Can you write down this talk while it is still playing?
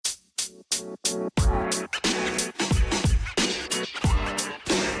Oh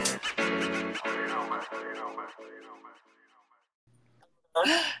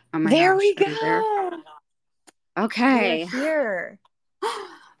my There gosh, we are you there? go. Okay. We're here.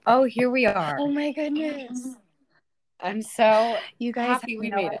 Oh, here we are. Oh my goodness. I'm so You guys have happy we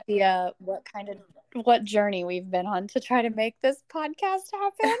no made it. idea what journey we've been on to try to make this podcast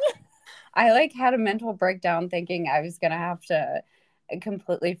happen. I had a mental breakdown thinking I was going to have to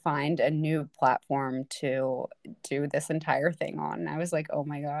completely find a new platform to do this entire thing on. I was like, oh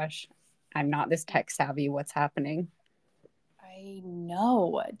my gosh, I'm not this tech savvy. What's happening? I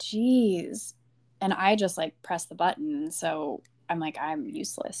know. Jeez. And I just press the button. So I'm like, I'm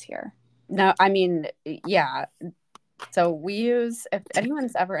useless here. No, I mean, yeah. So we use, if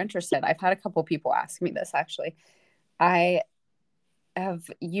anyone's ever interested, I've had a couple people ask me this actually. I have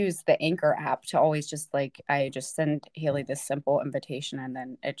used the Anchor app to always just I just send Haley this simple invitation and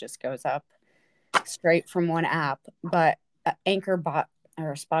then it just goes up straight from one app. But Anchor bought,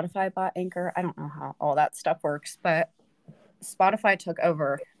 or Spotify bought Anchor. I don't know how all that stuff works, but Spotify took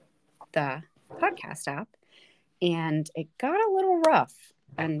over the podcast app and it got a little rough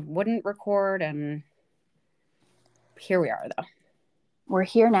and wouldn't record. And here we are, though. We're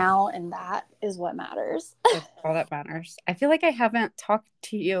here now, and that is what matters. That's all that matters. I feel like I haven't talked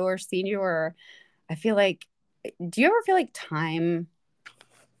to you or seen you, or I feel like, do you ever feel like time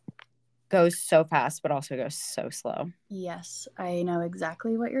goes so fast, but also goes so slow? Yes, I know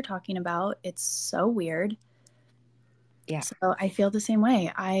exactly what you're talking about. It's so weird. Yeah. So I feel the same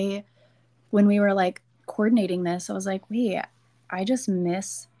way. When we were coordinating this, I was like, wait, I just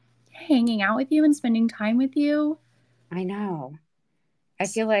miss hanging out with you and spending time with you. I know. I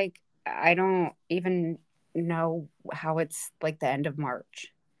feel like I don't even know how it's the end of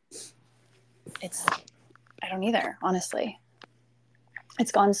March. I don't either, honestly.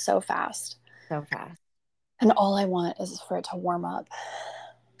 It's gone so fast. So fast. And all I want is for it to warm up.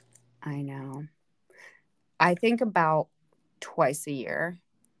 I know. I think about twice a year,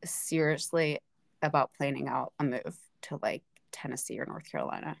 seriously, about planning out a move to Tennessee or North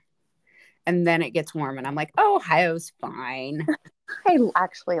Carolina. And then it gets warm and I'm like, oh, Ohio's fine. I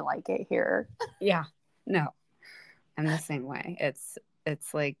actually like it here. Yeah. No. I'm the same way. It's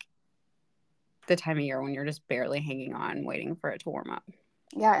like the time of year when you're just barely hanging on, waiting for it to warm up.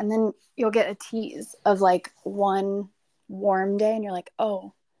 Yeah, and then you'll get a tease of one warm day and you're like,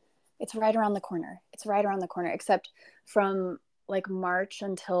 oh, it's right around the corner. It's right around the corner. Except from March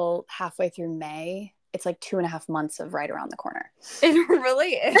until halfway through May, it's 2.5 months of right around the corner. It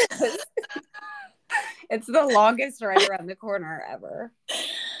really is. It's the longest right around the corner ever.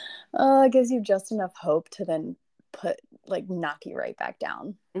 It gives you just enough hope to then knock you right back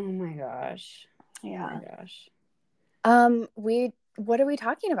down. Oh my gosh. Yeah. Oh my gosh. What are we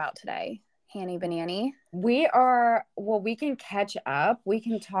talking about today, Hanny Banani? We can catch up. We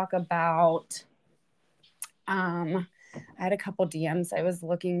can talk about, I had a couple DMs I was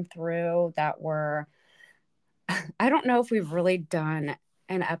looking through that were, I don't know if we've really done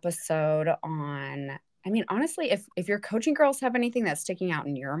an episode on, I mean, honestly, if your coaching girls have anything that's sticking out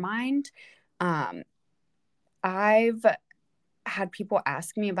in your mind, I've had people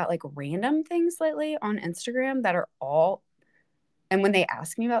ask me about random things lately on Instagram that are all, and when they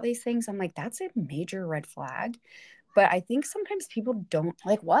ask me about these things, I'm like, that's a major red flag. But I think sometimes people don't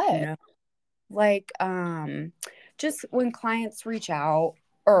what? Know. Just when clients reach out,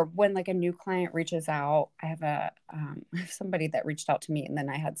 or when a new client reaches out. I have somebody that reached out to me, and then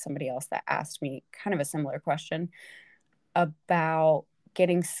I had somebody else that asked me kind of a similar question about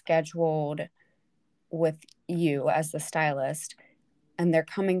getting scheduled with you as the stylist, and they're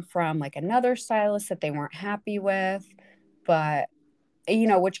coming from another stylist that they weren't happy with, but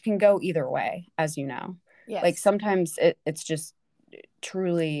which can go either way, as you know. Yes. Sometimes it's just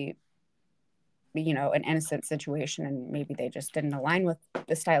truly an innocent situation, and maybe they just didn't align with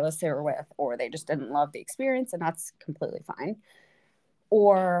the stylist they were with, or they just didn't love the experience, and that's completely fine.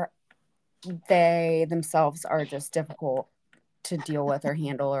 Or they themselves are just difficult to deal with or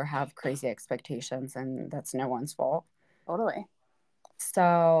handle, or have crazy expectations, and that's no one's fault. Totally.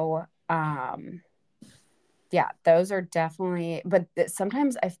 So, yeah, those are definitely, but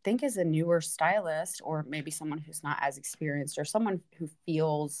sometimes I think as a newer stylist, or maybe someone who's not as experienced, or someone who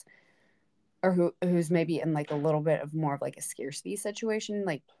feels, or who's maybe in a little bit of more of a scarcity situation,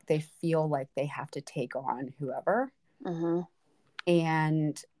 they feel like they have to take on whoever. Mm-hmm.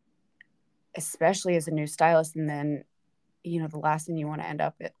 And especially as a new stylist, and then the last thing you want to end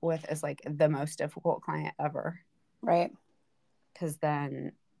up with is the most difficult client ever, right? Because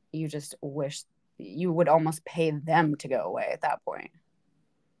then you just wish you would almost pay them to go away at that point.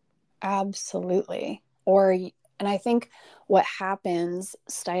 Absolutely. And I think what happens,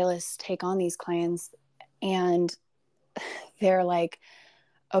 stylists take on these clients and they're like,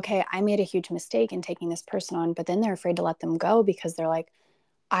 okay, I made a huge mistake in taking this person on, but then they're afraid to let them go because they're like,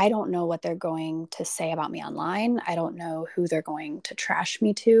 I don't know what they're going to say about me online. I don't know who they're going to trash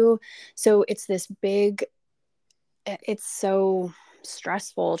me to. So it's so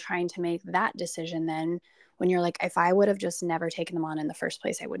stressful trying to make that decision then when you're like, if I would have just never taken them on in the first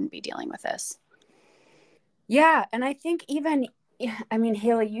place, I wouldn't be dealing with this. Yeah, and I think even, I mean,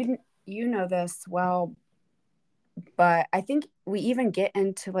 Haley, you know this well, but I think we even get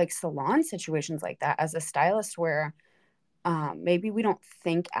into like salon situations like that as a stylist where maybe we don't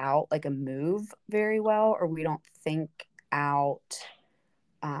think out like a move very well, or we don't think out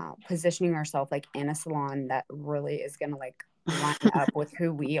positioning ourselves like in a salon that really is going to like line up with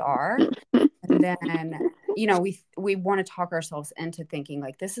who we are. And then, we want to talk ourselves into thinking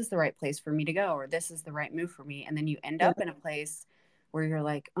like this is the right place for me to go, or this is the right move for me. And then you end Yeah. up in a place where you're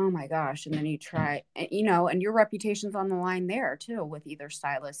like, oh my gosh. And then you try, and your reputation's on the line there too with either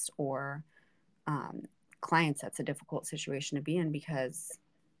stylists or clients. That's a difficult situation to be in because,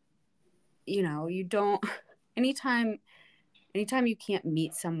 you don't, anytime, anytime you can't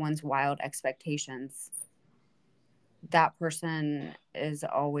meet someone's wild expectations, that person is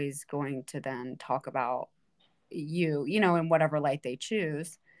always going to then talk about you, in whatever light they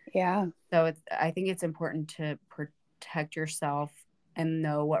choose. Yeah. So I think it's important to protect yourself and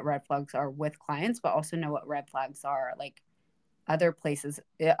know what red flags are with clients, but also know what red flags are like other places,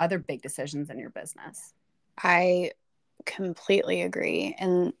 other big decisions in your business. I completely agree.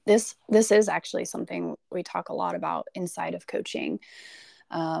 And this is actually something we talk a lot about inside of coaching.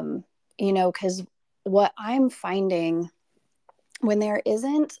 Um, because what I'm finding when there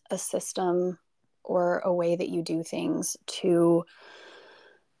isn't a system or a way that you do things to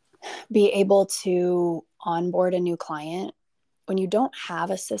be able to onboard a new client, when you don't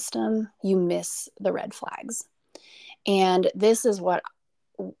have a system, you miss the red flags. And this is what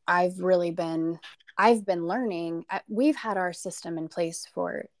I've really been I've been learning. We've had our system in place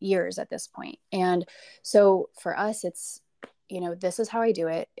for years at this point. And so for us, it's, this is how I do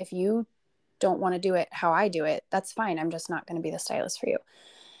it. If you don't want to do it how I do it, that's fine. I'm just not going to be the stylist for you.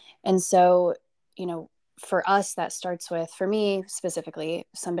 And so, for us, that starts with, for me specifically,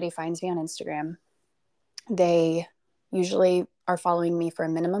 somebody finds me on Instagram. They usually are following me for a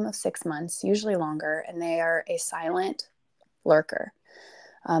minimum of 6 months, usually longer, and they are a silent lurker.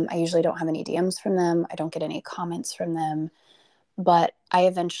 I usually don't have any DMs from them. I don't get any comments from them, but I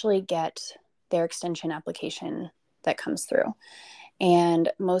eventually get their extension application that comes through.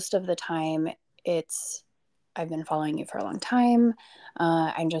 And most of the time, it's, I've been following you for a long time.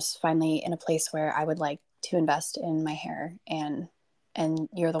 I'm just finally in a place where I would like to invest in my hair, and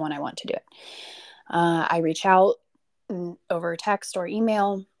you're the one I want to do it. I reach out over text or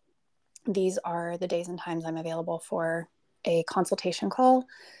email. These are the days and times I'm available for a consultation call.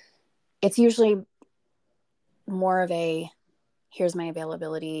 It's usually more of a here's my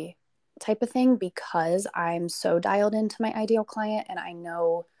availability type of thing because I'm so dialed into my ideal client and I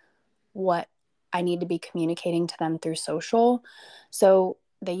know what I need to be communicating to them through social. So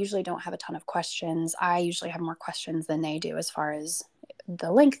they usually don't have a ton of questions. I usually have more questions than they do as far as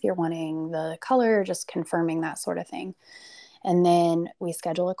the length you're wanting, the color, just confirming that sort of thing. And then we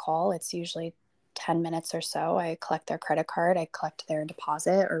schedule a call. It's usually 10 minutes or so. I collect their credit card, I collect their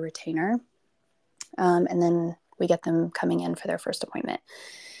deposit or retainer. And then we get them coming in for their first appointment.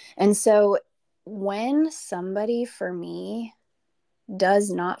 And so when somebody for me does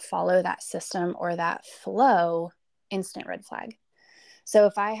not follow that system or that flow, instant red flag. So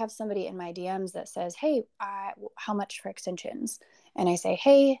if I have somebody in my DMs that says, hey, how much for extensions? And I say,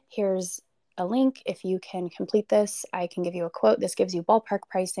 hey, here's a link. If you can complete this, I can give you a quote. This gives you ballpark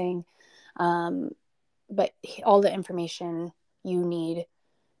pricing. But all the information you need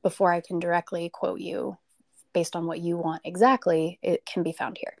before I can directly quote you based on what you want exactly, it can be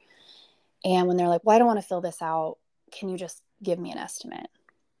found here. And when they're like, well, I don't want to fill this out, can you just give me an estimate?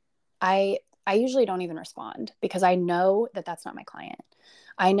 I usually don't even respond because I know that that's not my client.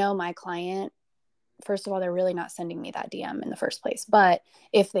 I know my client, first of all, they're really not sending me that DM in the first place. But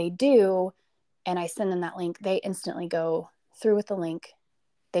if they do, and I send them that link, they instantly go through with the link,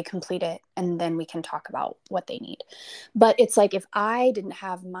 they complete it, and then we can talk about what they need. But it's like if I didn't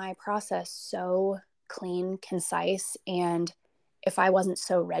have my process so clean, concise, and if I wasn't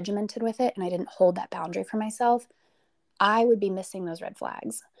so regimented with it and I didn't hold that boundary for myself, I would be missing those red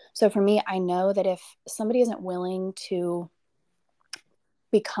flags. So for me, I know that if somebody isn't willing to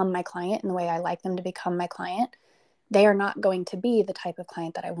become my client in the way I like them to become my client, they are not going to be the type of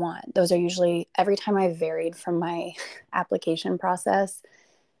client that I want. Those are usually, every time I varied from my application process,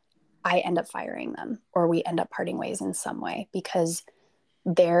 I end up firing them or we end up parting ways in some way because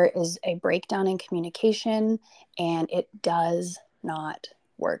there is a breakdown in communication and it does not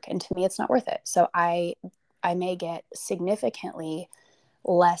work. And to me, it's not worth it. So I may get significantly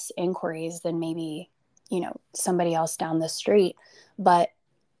less inquiries than maybe, somebody else down the street. But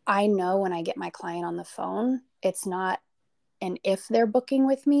I know when I get my client on the phone, it's not and if they're booking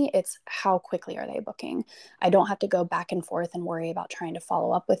with me, it's how quickly are they booking. I don't have to go back and forth and worry about trying to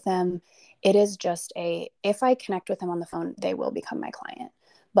follow up with them. It is just if I connect with them on the phone, they will become my client.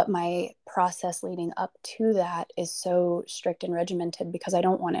 But my process leading up to that is so strict and regimented because I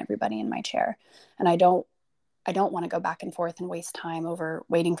don't want everybody in my chair. And I don't want to go back and forth and waste time over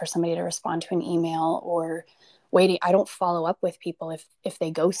waiting for somebody to respond to an email or waiting. I don't follow up with people if they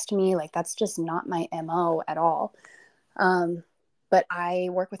ghost me. Like that's just not my MO at all. But I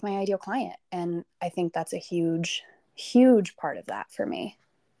work with my ideal client, and I think that's a huge, huge part of that for me.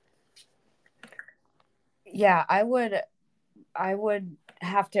 Yeah, I would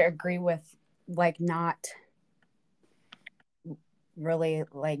have to agree with like not really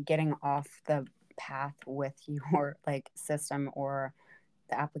like getting off the path with your like system or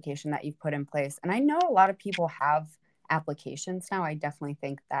the application that you've put in place. And I know a lot of people have applications now. I definitely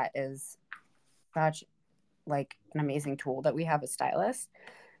think that is such like an amazing tool that we have as stylists.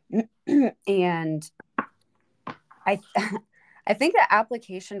 And I I think the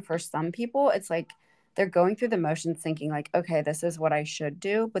application for some people, it's like they're going through the motions thinking like, okay, this is what I should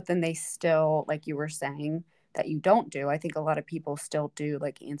do. But then they still, like you were saying, that you don't do. I think a lot of people still do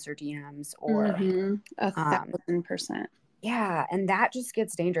like answer DMs or 1,000%. Yeah. And that just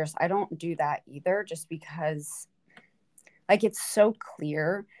gets dangerous. I don't do that either, just because like it's so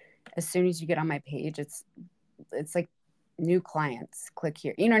clear as soon as you get on my page, it's like new clients, click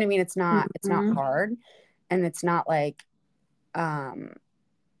here. You know what I mean? It's not hard. And it's not like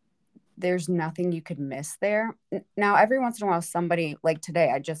there's nothing you could miss there. Now, every once in a while, somebody like today,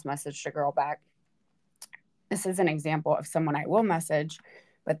 I just messaged a girl back. This is an example of someone I will message,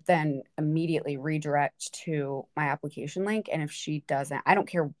 but then immediately redirect to my application link. And if she doesn't, I don't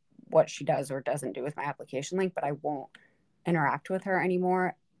care what she does or doesn't do with my application link, but I won't interact with her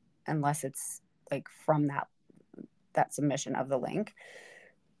anymore unless it's like from that submission of the link.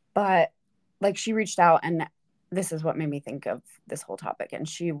 But like she reached out, and this is what made me think of this whole topic. And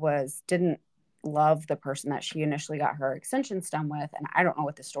she didn't love the person that she initially got her extensions done with. And I don't know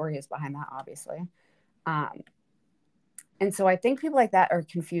what the story is behind that, obviously. And so I think people like that are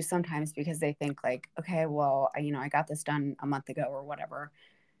confused sometimes because they think like, okay, well, I got this done a month ago or whatever.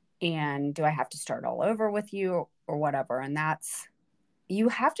 And do I have to start all over with you or whatever? And you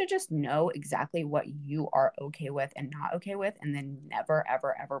have to just know exactly what you are okay with and not okay with, and then never,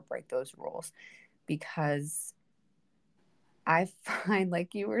 ever, ever break those rules. Because I find,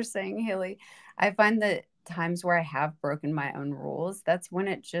 like you were saying, Haley, I find that times where I have broken my own rules, that's when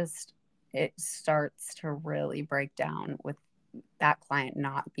it starts to really break down, with that client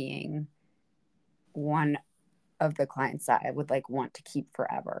not being one of the clients that I would like want to keep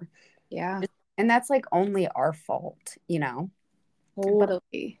forever. Yeah. And that's like only our fault,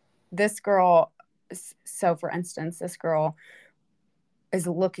 Totally. But this girl, so for instance, this girl is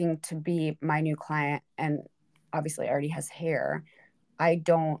looking to be my new client and obviously already has hair. I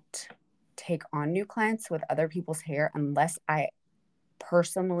don't take on new clients with other people's hair unless I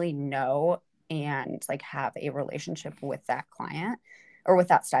personally know and like have a relationship with that client or with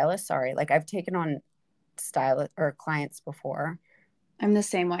that stylist. Sorry. Like I've taken on stylist or clients before. I'm the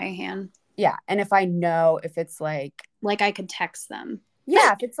same way, Han. Yeah. And if I know if it's like I could text them.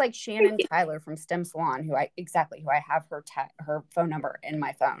 Yeah, if it's like Shannon Tyler from STEM Salon, who I have her phone number in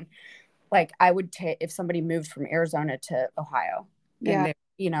my phone. Like I would take, if somebody moved from Arizona to Ohio, Yeah.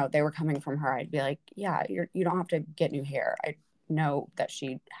 and they were coming from her, I'd be like, yeah, you don't have to get new hair. I know that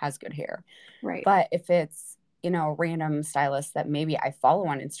she has good hair. Right. But if it's, a random stylist that maybe I follow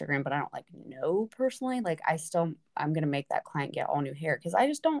on Instagram, but I don't like know personally, like I'm going to make that client get all new hair. Cause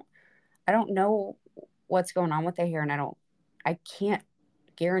I don't know what's going on with their hair. And I can't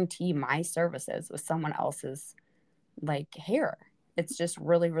guarantee my services with someone else's like hair. It's just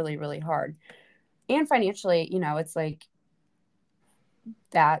really, really, really hard. And financially, it's like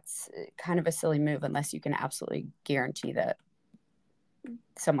that's kind of a silly move unless you can absolutely guarantee that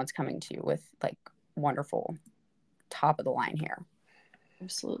someone's coming to you with like wonderful top of the line hair.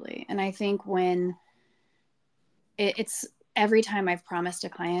 Absolutely. And I think when it's every time I've promised a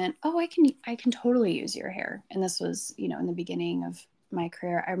client, oh, I can totally use your hair. And this was, in the beginning of my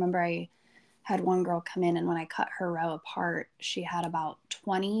career. I remember I had one girl come in, and when I cut her row apart, she had about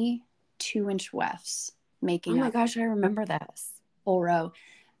 22-inch wefts Oh making my up gosh, I remember this. full row.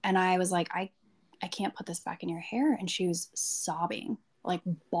 And I was like, I can't put this back in your hair. And she was sobbing, like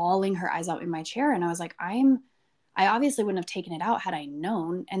bawling her eyes out in my chair. And I was like, I obviously wouldn't have taken it out had I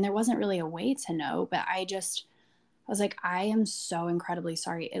known. And there wasn't really a way to know, but I was like, I am so incredibly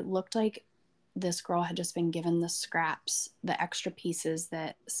sorry. It looked like this girl had just been given the scraps, the extra pieces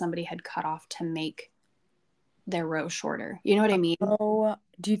that somebody had cut off to make their row shorter. You know what I mean? Oh,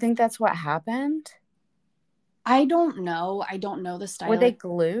 do you think that's what happened? I don't know. I don't know the Were they stylist.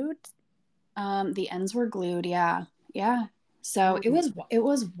 glued? The ends were glued. Yeah. Yeah. So Oh, it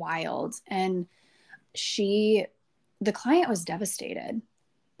was wild. And she, the client was devastated.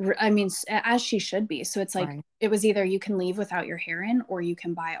 I mean, as she should be. So it's like, right. it was either you can leave without your hair in, or you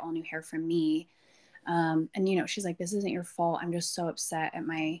can buy all new hair from me. And, she's like, this isn't your fault. I'm just so upset at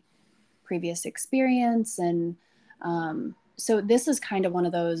my previous experience. And so this is kind of one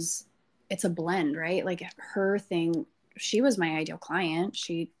of those, it's a blend, right? Like her thing, she was my ideal client.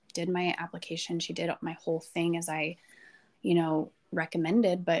 She did my application. She did my whole thing as I,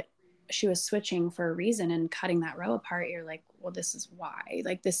 recommended, but she was switching for a reason, and cutting that row apart. You're like, well, this is why,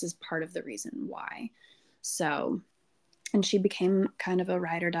 like, this is part of the reason why. So, and she became kind of a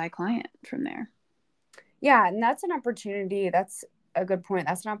ride or die client from there. Yeah, and that's an opportunity. That's a good point.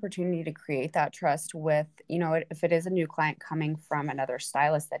 That's an opportunity to create that trust with, if it is a new client coming from another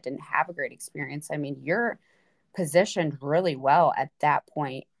stylist that didn't have a great experience. I mean, you're positioned really well at that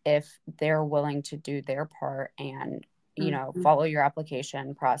point if they're willing to do their part and, Mm-hmm. follow your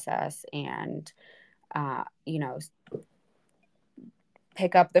application process and, uh, you know,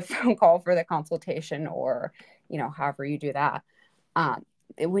 pick up the phone call for the consultation or, however you do that.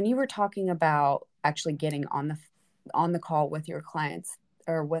 When you were talking about actually getting on the call with your clients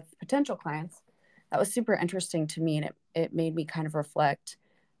or with potential clients, that was super interesting to me, and it made me kind of reflect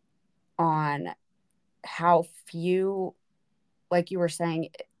on how few, like you were saying,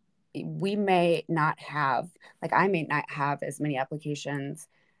 we may not have, like I may not have as many applications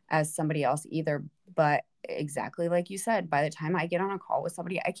as somebody else either, but exactly like you said, by the time I get on a call with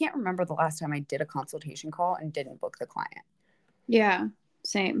somebody, I can't remember the last time I did a consultation call and didn't book the client. Yeah,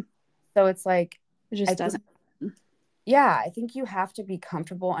 same. So it's like, It I just think, doesn't. yeah, I think you have to be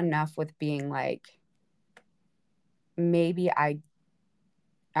comfortable enough with being like, maybe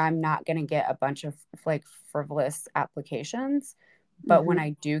I'm not going to get a bunch of like frivolous applications, but Mm-hmm. when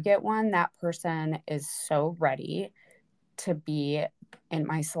I do get one, that person is so ready to be in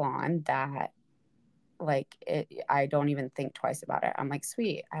my salon that like I don't even think twice about it. I'm like,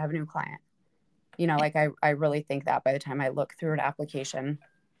 sweet, I have a new client. Like I really think that by the time I look through an application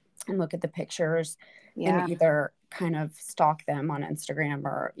and look at the pictures and Yeah, either kind of stalk them on Instagram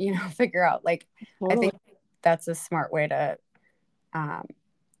or, figure out like, I totally. think that's a smart way to um,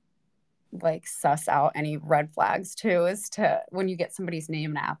 like suss out any red flags too, is to, when you get somebody's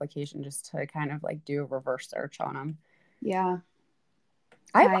name in an application, just to kind of like do a reverse search on them. Yeah.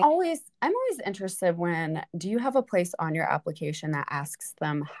 I'm I, always interested when, do you have a place on your application that asks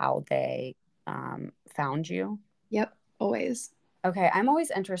them how they found you? yep, always. Okay, I'm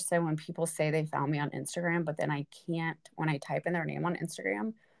always interested when people say they found me on Instagram, but then I can't, when I type in their name on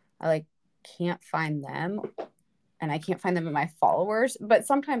Instagram, I like can't find them, and I can't find them in my followers. But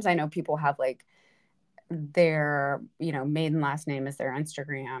sometimes I know people have like their, maiden last name is their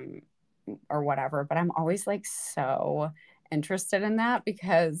Instagram or whatever, but I'm always like so interested in that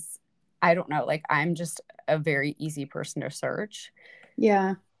because I don't know, like I'm just a very easy person to search.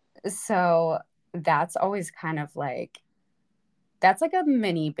 Yeah. So that's always kind of like, that's like a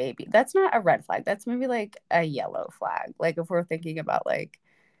mini baby. That's not a red flag. That's maybe like a yellow flag. Like if we're thinking about like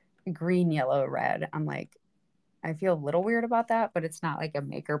green, yellow, red, I'm like, I feel a little weird about that, but it's not like a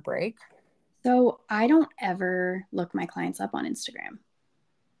make or break. So I don't ever look my clients up on Instagram.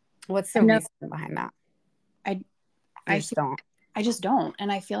 What's I the know reason behind that? I You I just feel, don't. I just don't,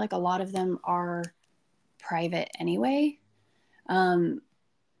 and I feel like a lot of them are private anyway. Um,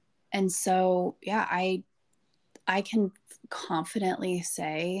 and so yeah, I can confidently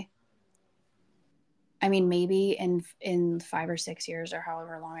say, I mean, maybe in 5 or 6 years or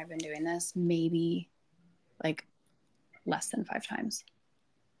however long I've been doing this, maybe like less than 5 times.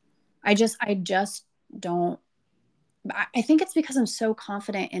 I just don't. I think it's because I'm so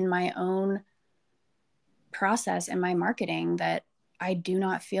confident in my own process and my marketing that I do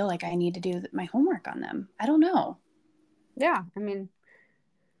not feel like I need to do my homework on them. I don't know. Yeah. I mean,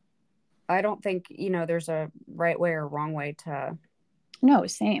 I don't think, there's a right way or wrong way to No,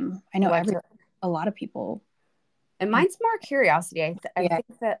 same. I know select it. a lot of people. And mine's more curiosity. I Yeah.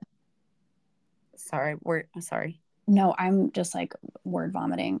 think that sorry. No, I'm just like word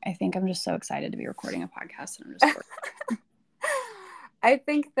vomiting. I think I'm just so excited to be recording a podcast and I'm just I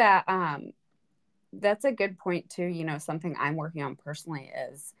think that that's a good point too. Something I'm working on personally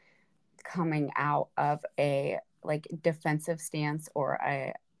is coming out of a like defensive stance or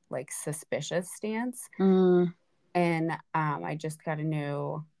a like suspicious stance. And I just got a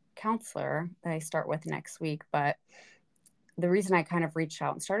new counselor that I start with next week. But the reason I kind of reached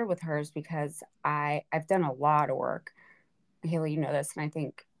out and started with her is because I've done a lot of work. Haley, you know this, and I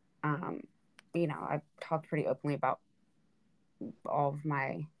think I've talked pretty openly about all of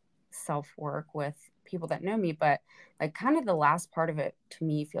my self work with people that know me, but like kind of the last part of it to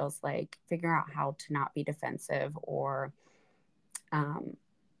me feels like figuring out how to not be defensive or um,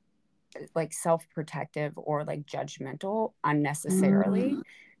 like self protective or like judgmental unnecessarily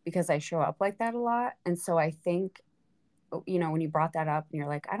because I show up like that a lot. And so I think, when you brought that up and you're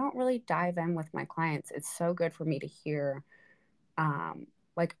like, I don't really dive in with my clients, it's so good for me to hear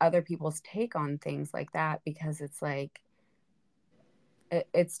like other people's take on things like that because it's like,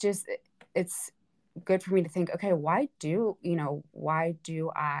 it's good for me to think, okay, why do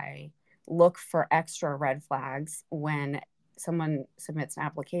I look for extra red flags when someone submits an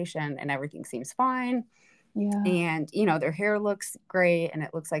application and everything seems fine, and their hair looks great and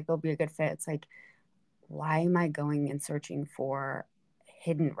it looks like they'll be a good fit. It's like, why am I going and searching for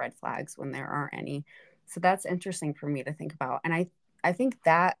hidden red flags when there aren't any? So that's interesting for me to think about. And I think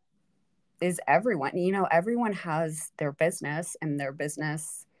that is everyone. Everyone has their business, and their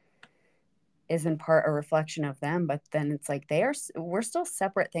business is in part a reflection of them, but then it's like we're still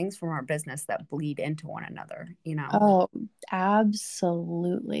separate things from our business that bleed into one another. Oh,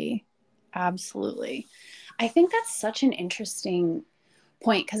 absolutely. Absolutely. I think that's such an interesting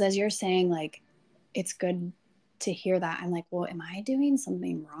point because as you're saying, like, it's good to hear that. I'm like, well, am I doing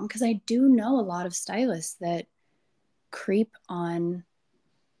something wrong? Because I do know a lot of stylists that creep on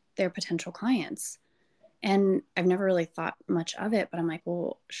their potential clients. And I've never really thought much of it, but I'm like,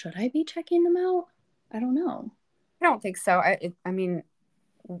 well, should I be checking them out? I don't know. I don't think so. I mean,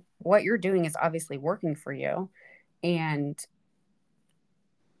 what you're doing is obviously working for you, and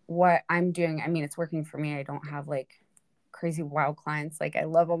what I'm doing, I mean, it's working for me. I don't have like crazy wild clients. Like, I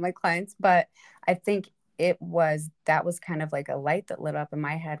love all my clients, but I think that was kind of like a light that lit up in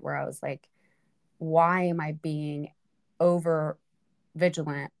my head where I was like, why am I being over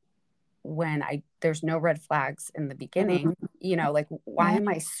vigilant when there's no red flags in the beginning? Like, why am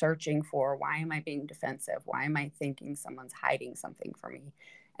I searching why am I being defensive? Why am I thinking someone's hiding something from me?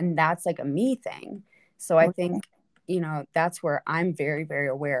 And that's like a me thing. So I think, that's where I'm very, very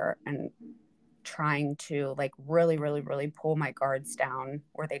aware and trying to like really, really, really pull my guards down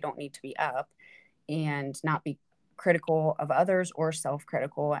where they don't need to be up, and not be critical of others or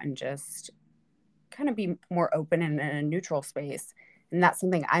self-critical, and just kind of be more open and in a neutral space. And that's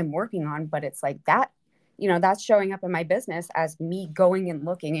something I'm working on, but it's like that, that's showing up in my business as me going and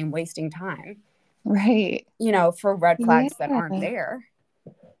looking and wasting time, Right. for red flags that aren't there.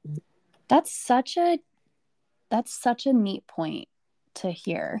 That's such a neat point to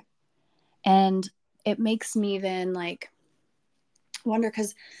hear. And it makes me then like wonder,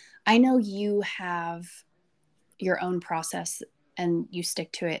 because I know you have your own process and you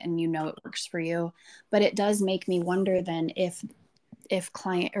stick to it and it works for you, but it does make me wonder then if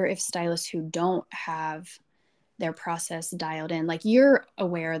client or if stylists who don't have their process dialed in, like, you're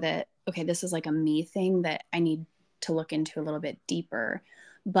aware that, okay, this is like a me thing that I need to look into a little bit deeper,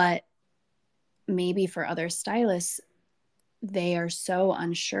 but maybe for other stylists, they are so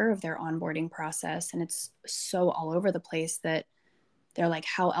unsure of their onboarding process and it's so all over the place that they're like,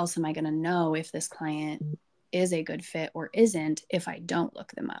 how else am I going to know if this client is a good fit or isn't if I don't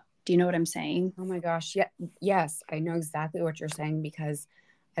look them up? Do you know what I'm saying? Oh my gosh. Yeah. Yes, I know exactly what you're saying, because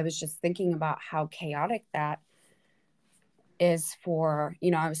I was just thinking about how chaotic that is for,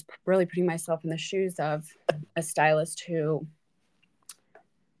 I was really putting myself in the shoes of a stylist who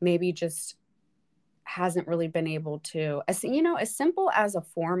maybe just hasn't really been able to, as simple as a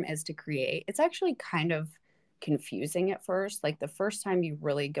form is to create, it's actually kind of confusing at first. Like, the first time you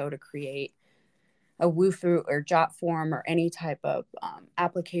really go to create a woofu or jot form or any type of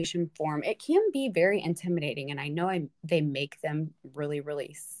application form, it can be very intimidating. And I know they make them really,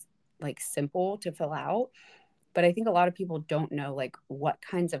 really like simple to fill out, but I think a lot of people don't know like what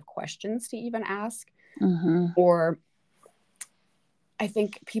kinds of questions to even ask. Or I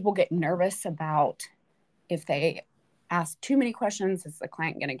think people get nervous about if they ask too many questions, is the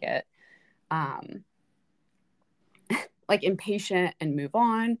client going to get like impatient and move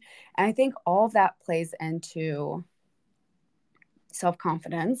on? And I think all of that plays into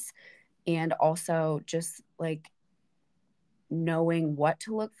self-confidence and also just like knowing what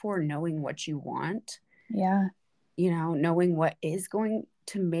to look for, knowing what you want, Yeah. knowing what is going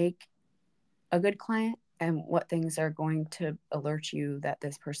to make a good client and what things are going to alert you that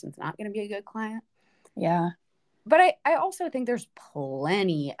this person's not going to be a good client. Yeah. But I also think there's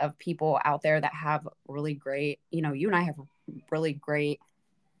plenty of people out there that have really great, you and I have really great,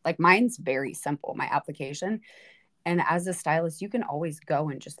 like mine's very simple, my application. And as a stylist, you can always go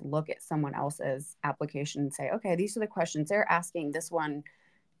and just look at someone else's application and say, okay, these are the questions they're asking. This one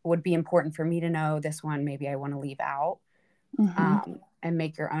would be important for me to know. This one, maybe I want to leave out, Mm-hmm. and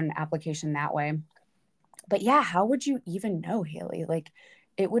make your own application that way. But yeah, how would you even know, Haley? Like,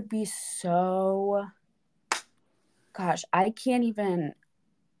 it would be so, gosh, I can't even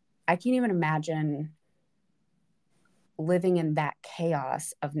imagine living in that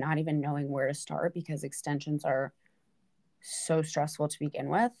chaos of not even knowing where to start, because extensions are so stressful to begin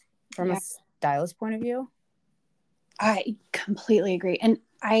with from a Yeah. stylist point of view. I completely agree. And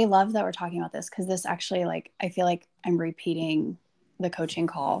I love that we're talking about this because this actually, like, I feel like I'm repeating the coaching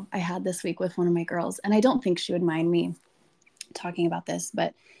call I had this week with one of my girls. And I don't think she would mind me talking about this,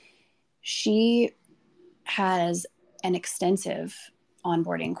 but she has an extensive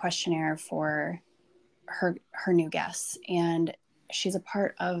onboarding questionnaire for her new guests. And she's a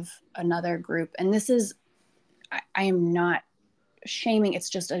part of another group. And this is, I am not shaming, it's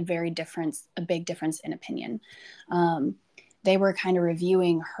just a big difference in opinion. They were kind of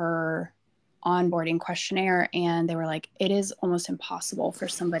reviewing her onboarding questionnaire, and they were like, it is almost impossible for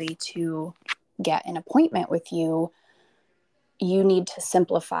somebody to get an appointment with you. You need to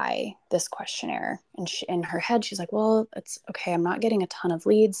simplify this questionnaire. And in her head, she's like, well, it's okay, I'm not getting a ton of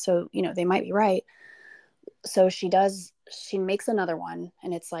leads, so they might be right. So she makes another one,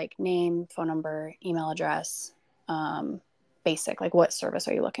 and it's like name, phone number, email address, basic, like what service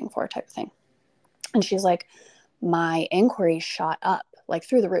are you looking for type of thing. And she's like, my inquiries shot up like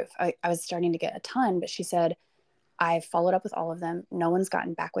through the roof. I was starting to get a ton, but she said, I've followed up with all of them. No one's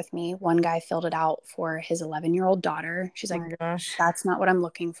gotten back with me. One guy filled it out for his 11-year-old daughter. She's Oh like, my gosh. that's not what I'm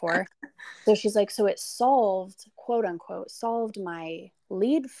looking for. So she's like, so it solved, quote unquote, solved my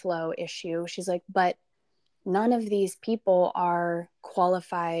lead flow issue. She's like, but none of these people are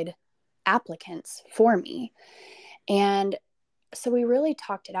qualified applicants for me. And so we really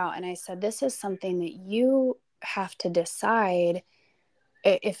talked it out. And I said, this is something that you have to decide.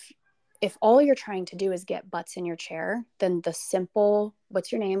 If all you're trying to do is get butts in your chair, then the simple,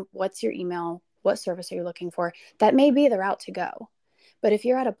 what's your name? What's your email? What service are you looking for? That may be the route to go. But if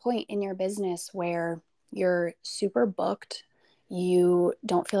you're at a point in your business where you're super booked, you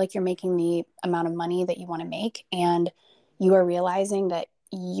don't feel like you're making the amount of money that you want to make, and you are realizing that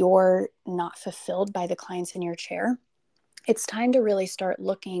you're not fulfilled by the clients in your chair, it's time to really start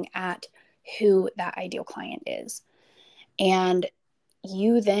looking at who that ideal client is. And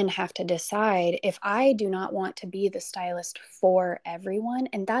you then have to decide, if I do not want to be the stylist for everyone,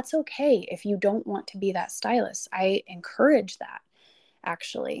 and that's okay if you don't want to be that stylist. I encourage that,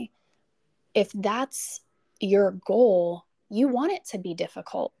 actually. If that's your goal, you want it to be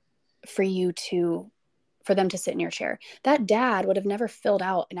difficult for them to sit in your chair. That dad would have never filled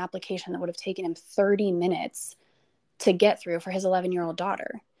out an application that would have taken him 30 minutes to get through for his 11-year-old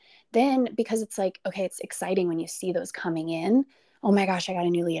daughter. Then, because it's like, okay, it's exciting when you see those coming in. Oh my gosh, I got a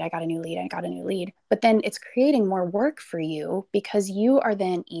new lead. I got a new lead. I got a new lead. But then it's creating more work for you because you are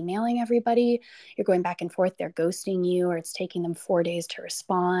then emailing everybody. You're going back and forth. They're ghosting you, or it's taking them 4 days to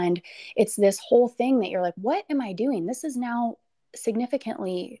respond. It's this whole thing that you're like, what am I doing? This is now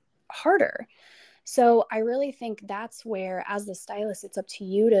significantly harder. So I really think that's where, as the stylist, it's up to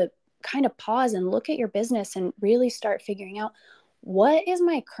you to kind of pause and look at your business and really start figuring out, what is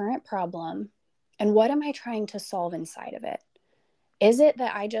my current problem and what am I trying to solve inside of it? Is it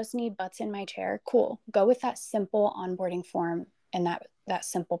that I just need butts in my chair? Cool. Go with that simple onboarding form and that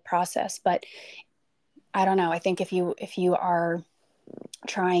simple process. But I don't know. I think if you are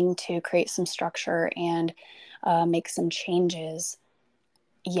trying to create some structure and make some changes,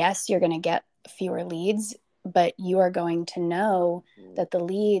 yes, you're going to get fewer leads, but you are going to know that the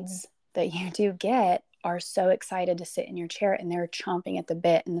leads that you do get are so excited to sit in your chair, and they're chomping at the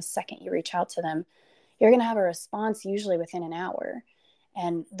bit. And the second you reach out to them, you're going to have a response usually within an hour.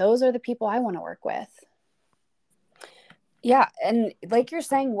 And those are the people I want to work with. Yeah. And like you're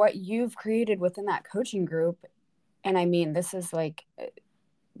saying, what you've created within that coaching group, and I mean, this is like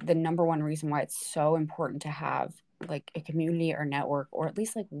the number one reason why it's so important to have like a community or network, or at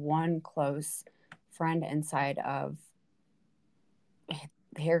least like one close friend inside of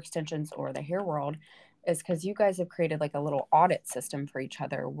hair extensions or the hair world, is because you guys have created like a little audit system for each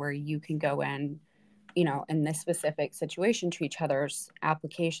other where you can go in, in this specific situation to each other's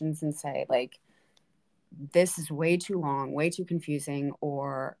applications and say, like, this is way too long, way too confusing,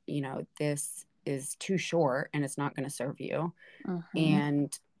 or, this is too short and it's not going to serve you. Mm-hmm.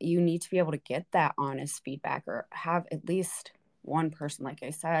 And you need to be able to get that honest feedback, or have at least one person, like I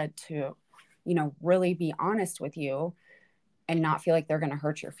said, to, really be honest with you and not feel like they're going to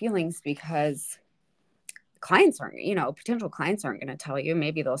hurt your feelings, because clients aren't, potential clients aren't going to tell you.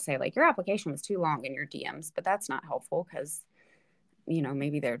 Maybe they'll say, like, your application was too long in your DMs, but that's not helpful because,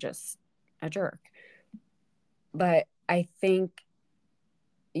 maybe they're just a jerk. But I think,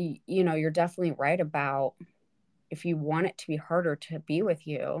 you're definitely right about, if you want it to be harder to be with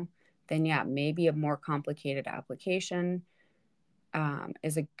you, then yeah, maybe a more complicated application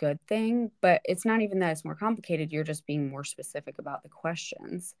is a good thing. But it's not even that it's more complicated. You're just being more specific about the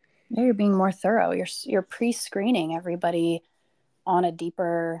questions. Yeah, you're being more thorough. You're pre-screening everybody on a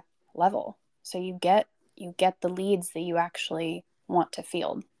deeper level, so you get the leads that you actually want to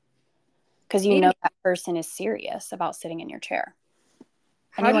field, because you know that person is serious about sitting in your chair.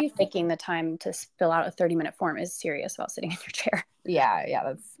 Anyone taking the time to fill out a 30-minute form is serious about sitting in your chair.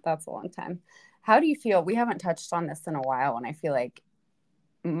 Yeah, that's a long time. How do you feel? We haven't touched on this in a while, and I feel like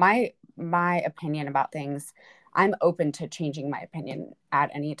my opinion about things, I'm open to changing my opinion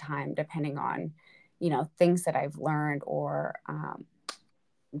at any time, depending on, things that I've learned, or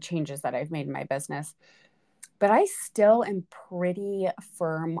changes that I've made in my business. But I still am pretty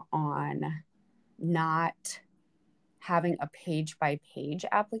firm on not having a page by page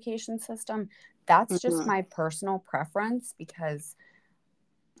application system. That's just my personal preference, because,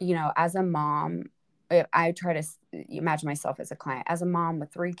 as a mom, I try to imagine myself as a client, as a mom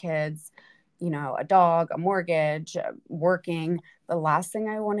with 3 kids, a dog, a mortgage, working. The last thing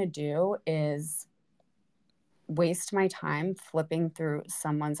I want to do is waste my time flipping through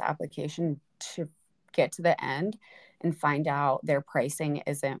someone's application to get to the end and find out their pricing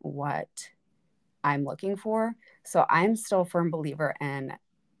isn't what I'm looking for. So I'm still a firm believer in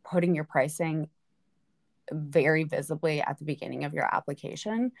putting your pricing very visibly at the beginning of your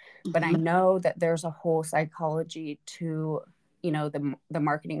application. Mm-hmm. But I know that there's a whole psychology to, the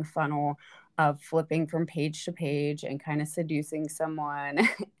marketing funnel of flipping from page to page and kind of seducing someone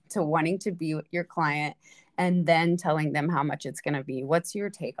to wanting to be your client and then telling them how much it's going to be. What's your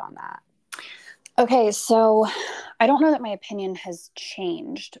take on that? Okay, so I don't know that my opinion has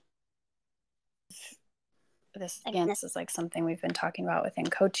changed. This is like something we've been talking about within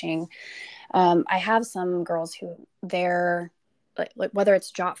coaching. I have some girls who they're like whether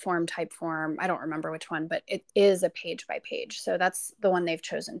it's jot form, type form, I don't remember which one, but it is a page by page. So that's the one they've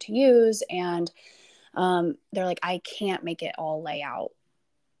chosen to use. And they're like, I can't make it all lay out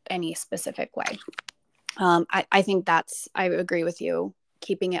any specific way. I think I agree with you,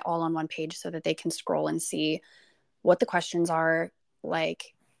 keeping it all on one page so that they can scroll and see what the questions are,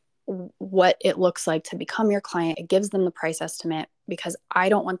 like what it looks like to become your client. It gives them the price estimate, because I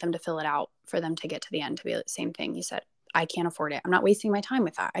don't want them to fill it out for them to get to the end to be the same thing you said. I can't afford it. I'm not wasting my time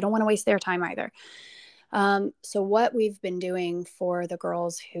with that. I don't want to waste their time either. So what we've been doing for the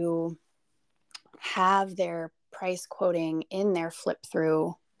girls who have their price quoting in their flip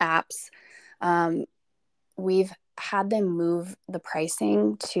through apps, we've had them move the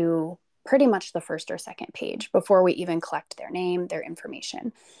pricing to pretty much the first or second page before we even collect their name, their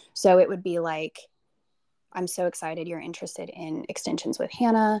information. So it would be like, I'm so excited you're interested in extensions with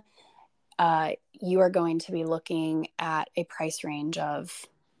Hannah. You are going to be looking at a price range of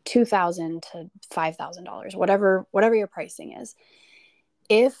 $2,000 to $5,000, whatever your pricing is.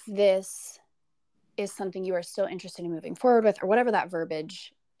 If this is something you are still interested in moving forward with, or whatever that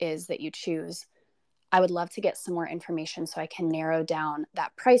verbiage is that you choose, I would love to get some more information so I can narrow down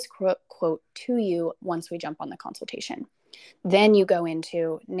that price quote to you once we jump on the consultation. Then you go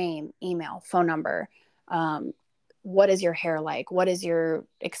into name, email, phone number. What is your hair like? What is your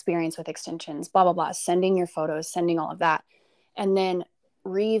experience with extensions? Blah, blah, blah. Sending your photos, sending all of that. And then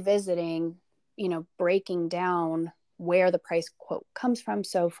revisiting, breaking down where the price quote comes from.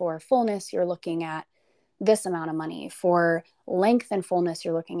 So for fullness, you're looking at this amount of money. For length and fullness,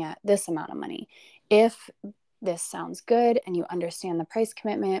 you're looking at this amount of money. If this sounds good and you understand the price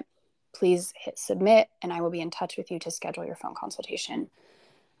commitment, please hit submit, and I will be in touch with you to schedule your phone consultation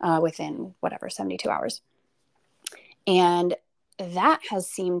within 72 hours. And that has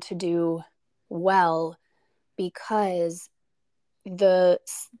seemed to do well, because the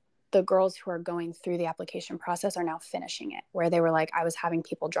girls who are going through the application process are now finishing it, where they were like, I was having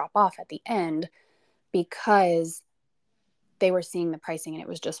people drop off at the end because they were seeing the pricing and it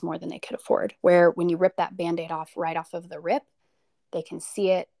was just more than they could afford. Where when you rip that Band-Aid off right off of the rip, they can see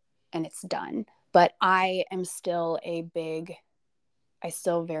it and it's done. But I still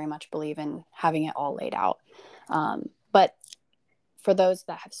very much believe in having it all laid out. But for those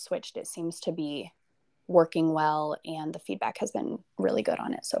that have switched, it seems to be working well, and the feedback has been really good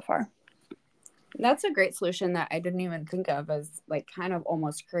on it so far. That's a great solution that I didn't even think of, as like kind of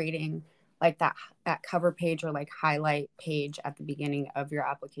almost creating like that cover page or like highlight page at the beginning of your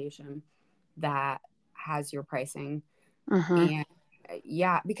application that has your pricing. Mm-hmm. And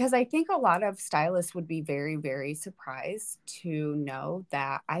yeah, because I think a lot of stylists would be very, very surprised to know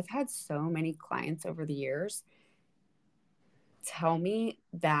that I've had so many clients over the years tell me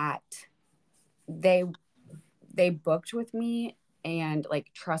that they booked with me and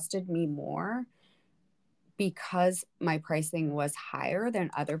like trusted me more because my pricing was higher than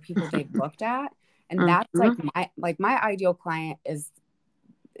other people they've looked at. And that's Mm-hmm. like my ideal client is,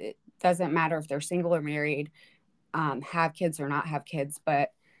 it doesn't matter if they're single or married, have kids or not have kids,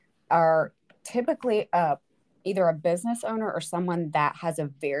 but are typically either a business owner or someone that has a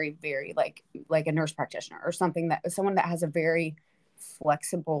very, very like a nurse practitioner or someone that has a very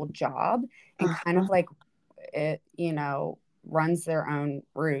flexible job and kind Mm-hmm. of like it, runs their own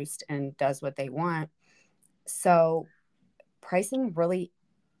roost and does what they want. So pricing really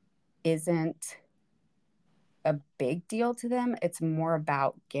isn't a big deal to them. It's more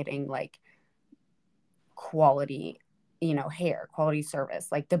about getting like quality, hair, quality service,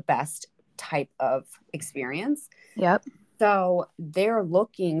 like the best type of experience. Yep. So they're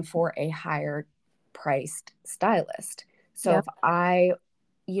looking for a higher priced stylist. So if Yep.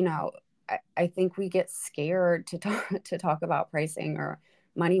 you know, I think we get scared to talk about pricing or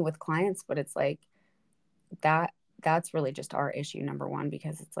money with clients, but it's like that's really just our issue number one,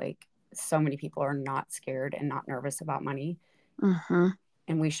 because it's like so many people are not scared and not nervous about money, Mm-hmm.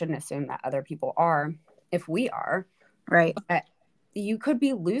 and we shouldn't assume that other people are if we are. Right. But you could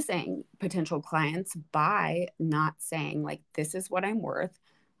be losing potential clients by not saying like, this is what I'm worth.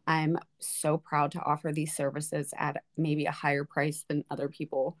 I'm so proud to offer these services at maybe a higher price than other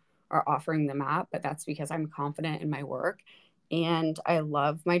people are offering them at, but that's because I'm confident in my work and I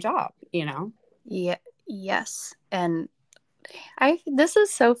love my job. Yeah. Yes. And this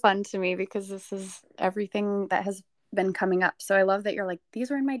is so fun to me because this is everything that has been coming up. So I love that you're like,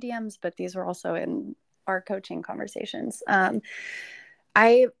 these were in my DMs, but these were also in our coaching conversations.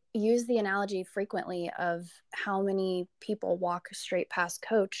 I use the analogy frequently of how many people walk straight past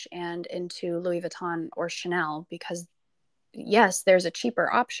Coach and into Louis Vuitton or Chanel because, yes, there's a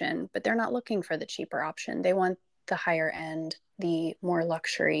cheaper option, but they're not looking for the cheaper option. They want the higher end, the more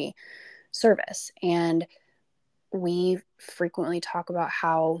luxury service. And we frequently talk about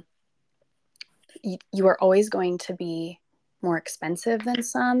how you are always going to be more expensive than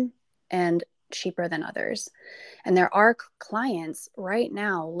some and cheaper than others. And there are clients right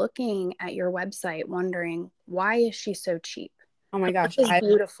now looking at your website wondering, why is she so cheap? Oh my Her work gosh. is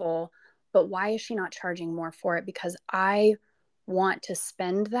beautiful, but why is she not charging more for it? Because I want to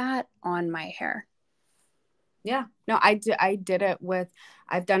spend that on my hair. Yeah, no, I've done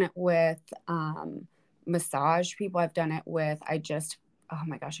it with massage people. I've done it with, oh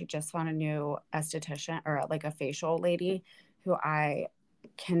my gosh, I just found a new esthetician or like a facial lady who I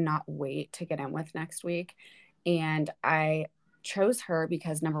cannot wait to get in with next week. And I chose her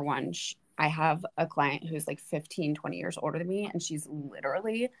because number one, I have a client who's like 15, 20 years older than me, and she's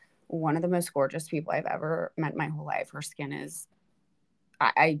literally one of the most gorgeous people I've ever met in my whole life. Her skin is,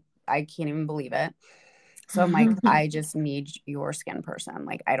 I can't even believe it. So I'm like, I just need your skin person.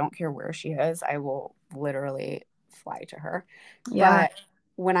 Like, I don't care where she is. I will literally fly to her. Yeah. But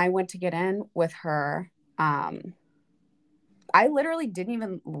when I went to get in with her, I literally didn't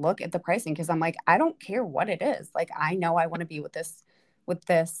even look at the pricing because I'm like, I don't care what it is. Like, I know I want to be with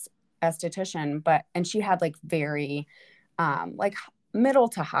this esthetician, and she had like very like middle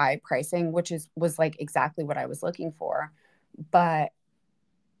to high pricing, which was like exactly what I was looking for. But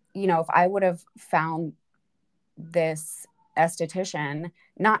if I would have found this esthetician,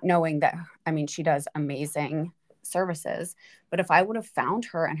 not knowing that, I mean, she does amazing services, but if I would have found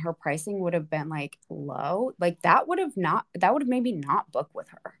her and her pricing would have been like low, like that would have maybe not booked with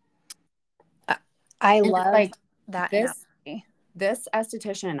her. I And it's love like that this analogy. this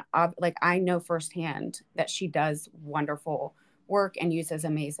esthetician, like I know firsthand that she does wonderful work and uses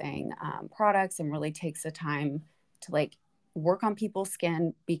amazing products and really takes the time to like work on people's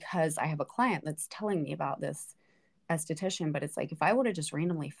skin, because I have a client that's telling me about this esthetician. But it's like, if I would have just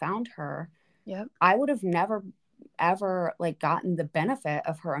randomly found her, Yep. I would have never ever like gotten the benefit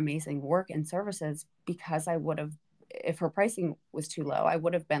of her amazing work and services, because I would have if her pricing was too low, I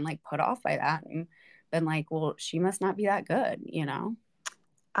would have been like put off by that and been like, well, she must not be that good, you know?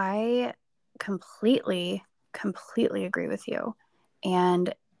 I completely, completely agree with you.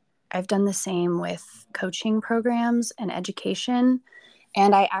 And I've done the same with coaching programs and education.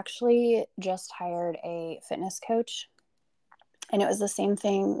 And I actually just hired a fitness coach. And it was the same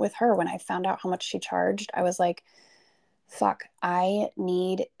thing with her. When I found out how much she charged, I was like, fuck, I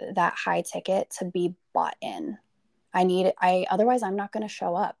need that high ticket to be bought in. Otherwise I'm not going to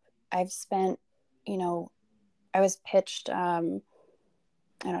show up. I've spent, you know, I was pitched, I don't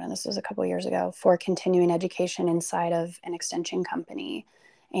know, this was a couple of years ago, for continuing education inside of an extension company.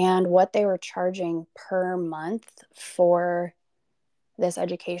 And what they were charging per month for this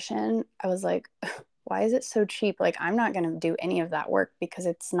education, I was like, why is it so cheap? Like, I'm not going to do any of that work because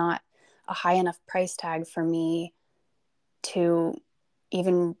it's not a high enough price tag for me to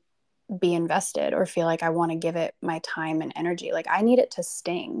even be invested or feel like I want to give it my time and energy. Like, I need it to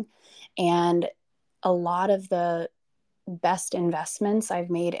sting. And a lot of the best investments I've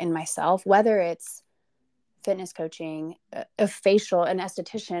made in myself, whether it's fitness coaching, a facial, an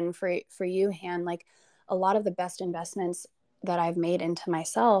esthetician for you, Han, like a lot of the best investments that I've made into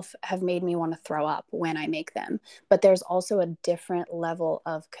myself have made me want to throw up when I make them. But there's also a different level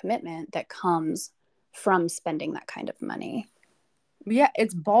of commitment that comes from spending that kind of money. Yeah,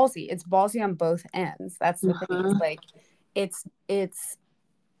 it's ballsy. It's ballsy on both ends. That's the thing. It's Mm-hmm. like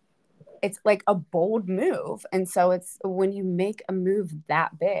it's like a bold move. And so it's when you make a move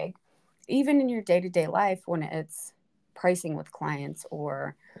that big, even in your day-to-day life, when it's pricing with clients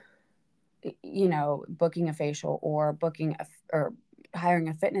or you know, booking a facial or or hiring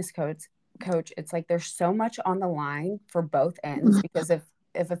a fitness coach, it's like there's so much on the line for both ends because if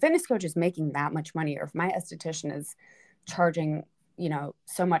a fitness coach is making that much money, or if my esthetician is charging, you know,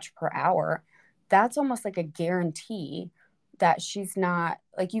 so much per hour, that's almost like a guarantee that she's not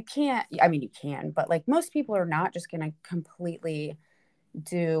like, you can't, I mean, you can, but like most people are not just going to completely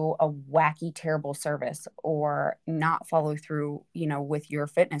do a wacky, terrible service or not follow through, you know, with your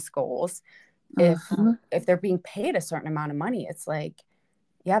fitness goals. Mm-hmm. If they're being paid a certain amount of money, it's like,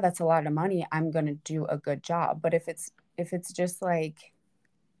 yeah, that's a lot of money. I'm going to do a good job. But if it's just like,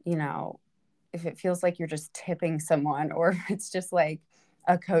 you know, if it feels like you're just tipping someone, or it's just like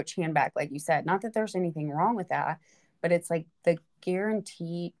a coach handback, like you said, not that there's anything wrong with that, but it's like the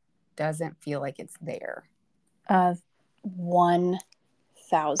guarantee doesn't feel like it's there. 1,000%.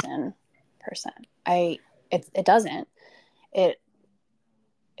 It doesn't. It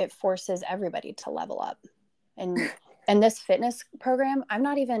it forces everybody to level up. And this fitness program, I'm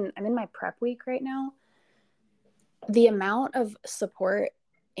in my prep week right now. The amount of support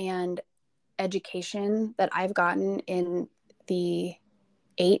and education that I've gotten in the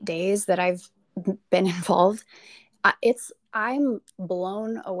 8 days that I've been involved, I'm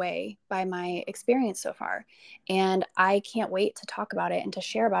blown away by my experience so far. And I can't wait to talk about it and to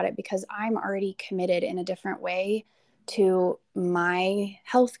share about it because I'm already committed in a different way to my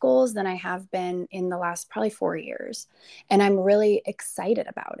health goals than I have been in the last probably 4 years. And I'm really excited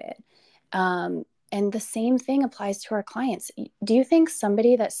about it. And the same thing applies to our clients. Do you think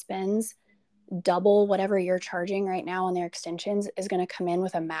somebody that spends double whatever you're charging right now on their extensions is going to come in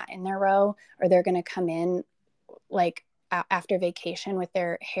with a mat in their row, or they're going to come in like after vacation with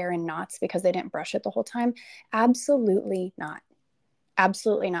their hair in knots because they didn't brush it the whole time? Absolutely not.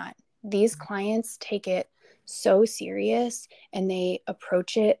 Absolutely not. These clients take it so serious and they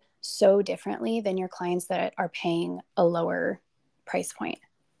approach it so differently than your clients that are paying a lower price point.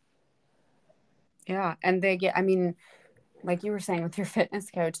 Yeah. And they get, I mean, like you were saying with your fitness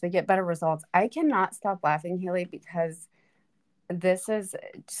coach, they get better results. I cannot stop laughing, Haley, because this is,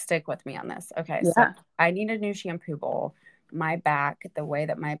 stick with me on this. Okay. So Yeah. I need a new shampoo bowl. My back, the way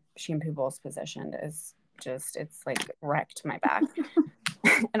that my shampoo bowl is positioned is just, it's like wrecked my back.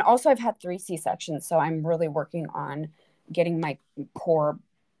 And also I've had 3 C-sections. So I'm really working on getting my core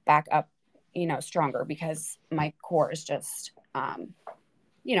back up, you know, stronger, because my core is just,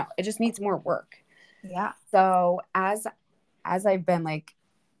 you know, it just needs more work. Yeah. So as I've been like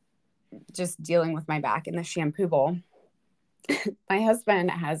just dealing with my back in the shampoo bowl, my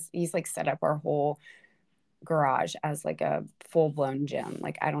husband he's like set up our whole garage as like a full-blown gym.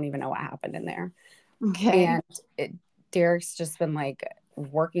 Like I don't even know what happened in there. Okay. And Derek's just been like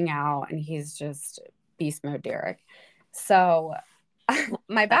working out, and he's just beast mode Derek. So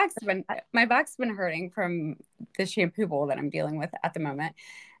my back's been hurting from the shampoo bowl that I'm dealing with at the moment.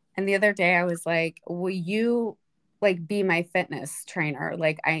 And the other day I was like, will you like be my fitness trainer?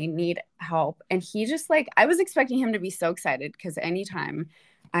 Like I need help. And he just like, I was expecting him to be so excited because anytime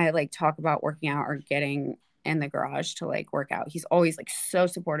I like talk about working out or getting in the garage to like work out. He's always like so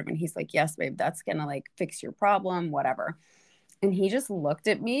supportive, and he's like, yes, babe, that's gonna like fix your problem, whatever. And he just looked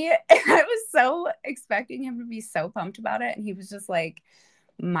at me and I was so expecting him to be so pumped about it. And he was just like,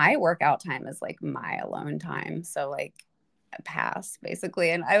 my workout time is like my alone time. So like pass basically.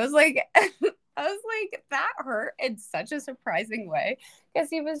 And I was like, I was like, that hurt in such a surprising way.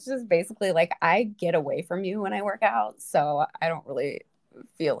 Because he was just basically like, I get away from you when I work out. So I don't really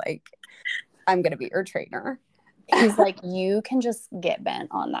feel like I'm going to be your trainer. He's like, you can just get bent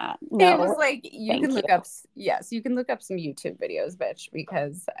on that. He was No, like, you thank can look you. up, yes, you can look up some YouTube videos, bitch,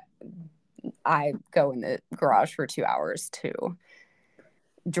 because I go in the garage for 2 hours to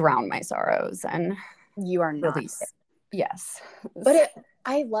drown my sorrows and You are not. release. Yes. But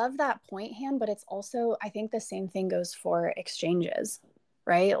I love that point, Han, but it's also, I think the same thing goes for exchanges,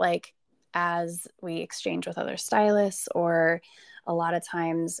 right? Like as we exchange with other stylists, or a lot of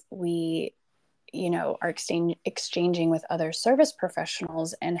times we, are exchanging with other service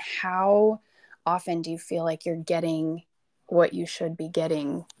professionals. And how often do you feel like you're getting what you should be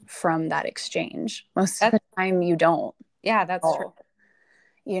getting from that exchange? Most of the time you don't. Yeah, that's true.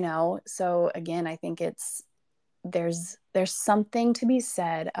 So again, I think there's something to be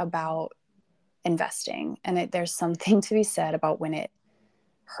said about investing, and there's something to be said about when it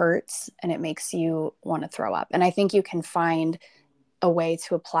hurts and it makes you want to throw up. And I think you can find a way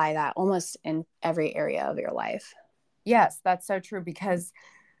to apply that almost in every area of your life. Yes, that's so true, because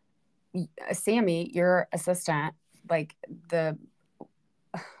Sammy, your assistant, like the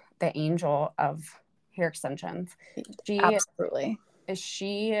angel of hair extensions, Absolutely.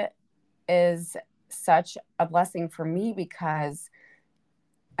 she is such a blessing for me, because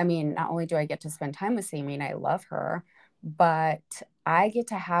I mean, not only do I get to spend time with Sammy and I love her, but I get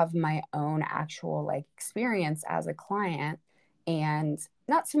to have my own actual like experience as a client, and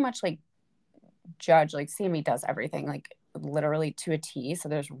not so much like judge. Like Sammy does everything like literally to a T, so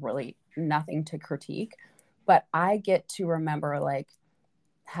there's really nothing to critique, but I get to remember like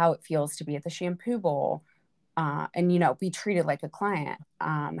how it feels to be at the shampoo bowl, and be treated like a client,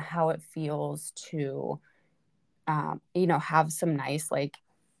 how it feels to have some nice like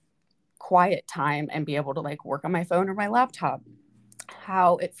quiet time and be able to like work on my phone or my laptop,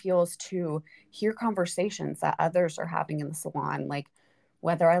 how it feels to hear conversations that others are having in the salon, like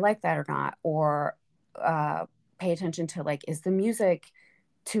whether I like that or not, or pay attention to like, is the music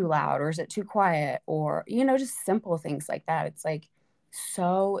too loud or is it too quiet, or just simple things like that. It's like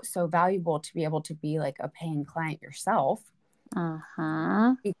so valuable to be able to be like a paying client yourself,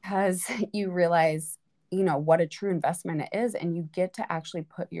 because you realize what a true investment it is, and you get to actually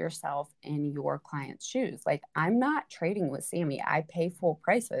put yourself in your client's shoes. Like, I'm not trading with Sammy, I pay full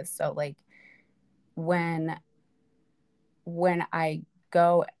prices. So like when I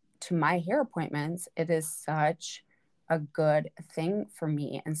go to my hair appointments, it is such a good thing for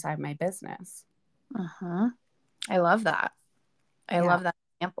me inside my business. I love that. I love that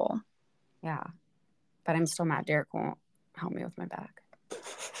example. Yeah, but I'm still mad Derek won't help me with my back.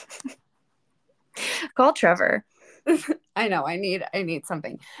 Call Trevor. I know, I need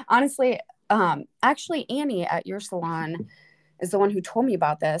something. Honestly, actually Annie at your salon is the one who told me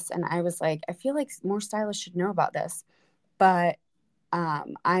about this, and I was like, I feel like more stylists should know about this. But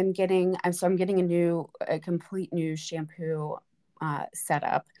I'm getting a complete new shampoo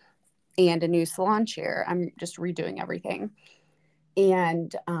setup and a new salon chair. I'm just redoing everything.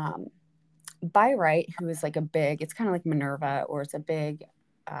 And By Right, who is like it's kind of like Minerva, or it's a big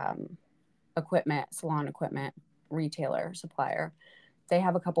salon equipment retailer, supplier. They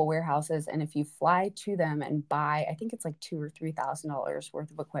have a couple warehouses, and if you fly to them and buy, I think it's like $2,000 or $3,000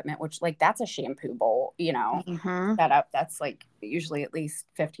 worth of equipment, which like that's a shampoo bowl, setup. That's like usually at least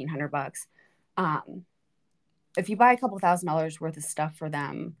 $1,500. If you buy a couple $1,000s worth of stuff for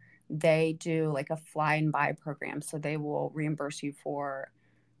them, they do like a fly and buy program, so they will reimburse you for,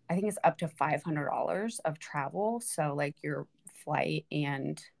 I think it's up to $500 of travel. So like your flight,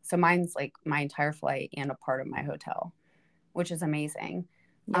 and so mine's like my entire flight and a part of my hotel, which is amazing.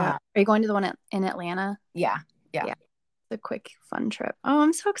 Yeah. Are you going to the one in Atlanta? Yeah. It's a quick, fun trip. Oh,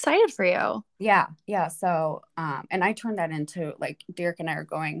 I'm so excited for you. Yeah. So, and I turned that into like, Derek and I are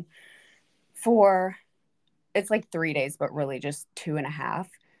going for, it's like 3 days, but really just 2.5.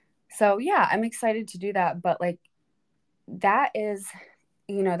 So yeah, I'm excited to do that. But like, that is,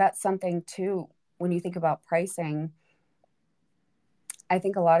 that's something too, when you think about pricing, I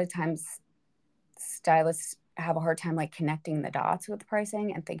think a lot of times stylists have a hard time like connecting the dots with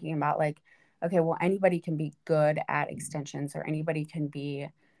pricing and thinking about like, okay, well, anybody can be good at extensions, or anybody can be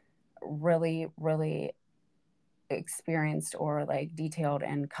really, really experienced or like detailed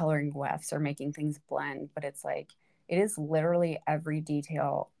in coloring wefts or making things blend, but it's like it is literally every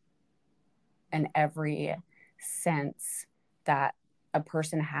detail and every sense that a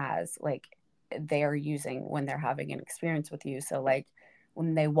person has, like they are using when they're having an experience with you. So like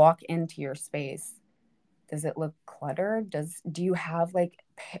when they walk into your space, does it look cluttered? Do you have like,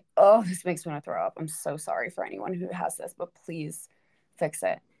 oh, this makes me want to throw up. I'm so sorry for anyone who has this, but please fix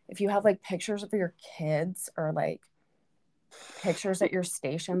it. If you have like pictures of your kids or like pictures at your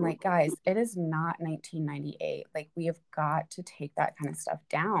station, like guys, it is not 1998. Like we have got to take that kind of stuff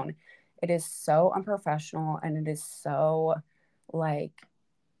down. It is so unprofessional and it is so like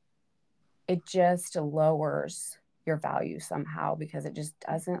it just lowers your value somehow because it just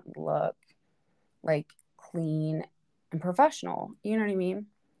doesn't look like clean and professional. You know what I mean?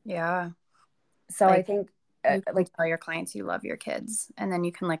 Yeah. So like I think you can like tell your clients you love your kids, and then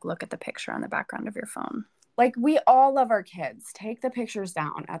you can like look at the picture on the background of your phone. like we all love our kids. Take the pictures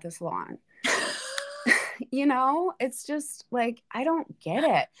down at the salon. You know, it's just like I don't get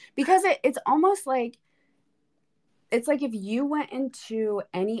it because it's almost like it's like if you went into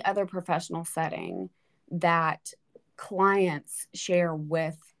any other professional setting that clients share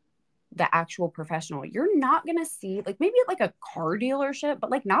with the actual professional, you're not going to see like maybe at like a car dealership, but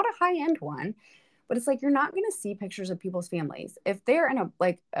like not a high end one. But it's like you're not going to see pictures of people's families if they're in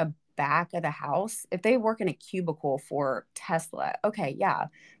a back of the house. If they work in a cubicle for Tesla, okay, yeah,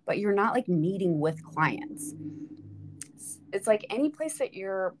 but you're not like meeting with clients. It's like any place that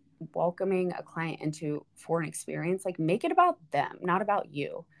you're welcoming a client into for an experience, like make it about them, not about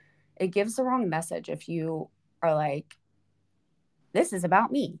you. It gives the wrong message if you are like, this is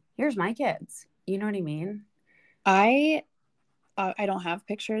about me. Here's my kids. You know what I mean? I don't have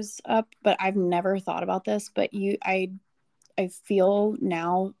pictures up, but I've never thought about this. But I feel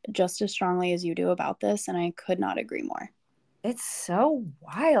now just as strongly as you do about this, and I could not agree more. It's so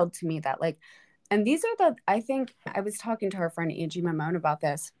wild to me that like, and these are I think I was talking to our friend Angie Mamone about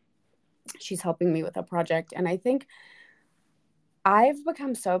this. She's helping me with a project. And I think I've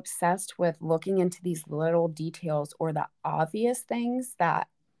become so obsessed with looking into these little details or the obvious things that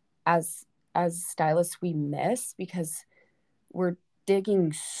as stylists we miss because we're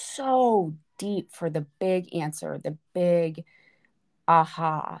digging so deep for the big answer, the big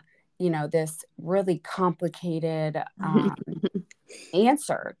aha, this really complicated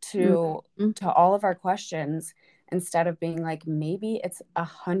answer Mhm. to all of our questions instead of being like maybe it's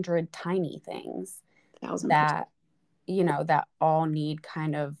 100 tiny things 1000%. that that all need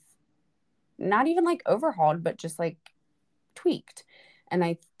kind of not even like overhauled but just like tweaked. And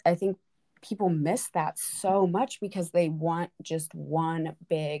I think people miss that so much because they want just one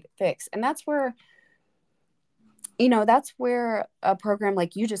big fix. And that's where a program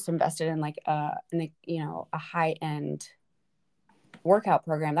like you just invested in, like a high end workout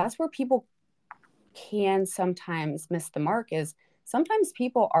program, that's where people can sometimes miss the mark. Is sometimes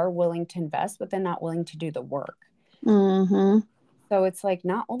people are willing to invest but then not willing to do the work. Mm-hmm. So it's like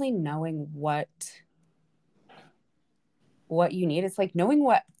not only knowing what you need, it's like knowing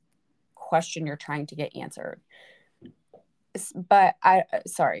what question you're trying to get answered. But I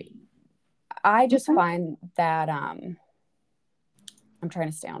just find that I'm trying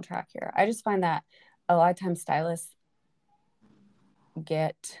to stay on track here. I just find that a lot of times stylists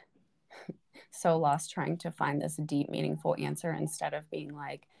get so lost trying to find this deep, meaningful answer instead of being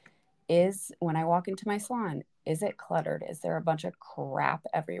like, is when I walk into my salon, is it cluttered? Is there a bunch of crap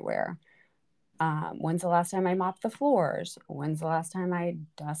everywhere? When's the last time I mopped the floors? When's the last time I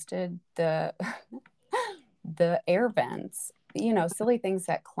dusted the the air vents? Silly things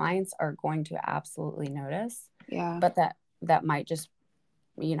that clients are going to absolutely notice, Yeah. but that might just,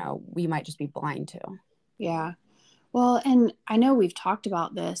 we might just be blind to. Yeah. Well, and I know we've talked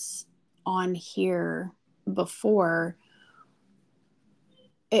about this on here before.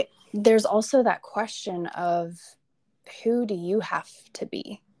 There's also that question of who do you have to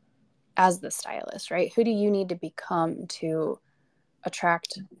be as the stylist, right? Who do you need to become to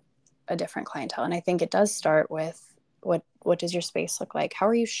attract a different clientele? And I think it does start with what does your space look like? How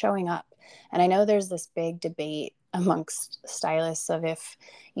are you showing up? And I know there's this big debate amongst stylists of if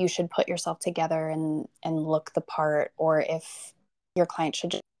you should put yourself together and look the part, or if your client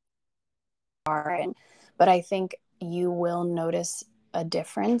should just are. But I think you will notice a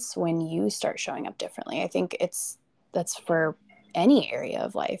difference when you start showing up differently. I think that's for any area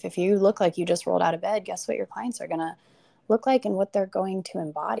of life. If you look like you just rolled out of bed, guess what your clients are going to look like and what they're going to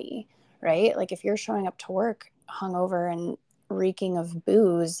embody, right? Like if you're showing up to work hungover and reeking of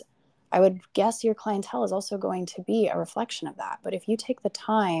booze, I would guess your clientele is also going to be a reflection of that. But if you take the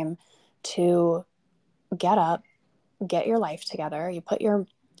time to get up, get your life together, you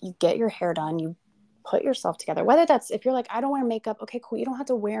get your hair done, you put yourself together. Whether that's, if you're like, I don't wear makeup, okay, cool. You don't have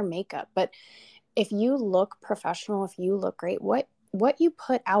to wear makeup. But if you look professional, if you look great, what you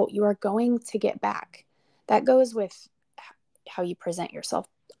put out, you are going to get back. That goes with how you present yourself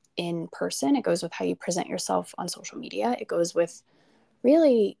in person. It goes with how you present yourself on social media. It goes with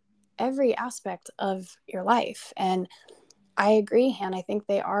really every aspect of your life. And I agree, Han. I think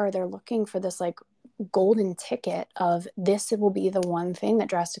they're looking for this like golden ticket of this will be the one thing that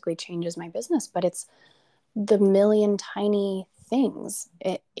drastically changes my business. But it's the million tiny things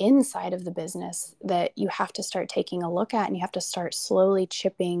inside of the business that you have to start taking a look at, and you have to start slowly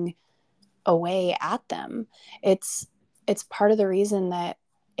chipping away at them. It's part of the reason that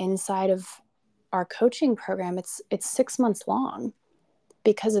inside of our coaching program, it's 6 months long,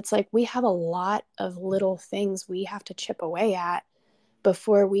 because it's like we have a lot of little things we have to chip away at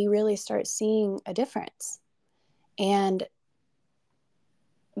before we really start seeing a difference. And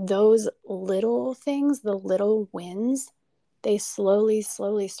those little things, the little wins, they slowly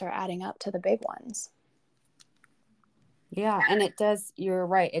start adding up to the big ones. Yeah. And it does, you're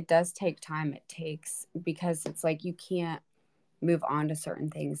right. It does take time. It takes, because it's like you can't move on to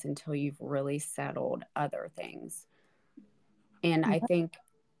certain things until you've really settled other things. And I think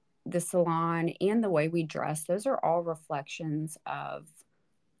the salon and the way we dress, those are all reflections of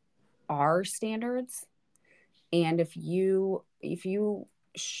our standards. And if you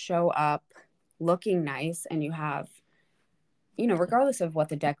show up looking nice, and you have, regardless of what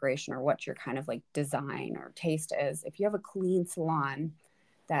the decoration or what your kind of like design or taste is, if you have a clean salon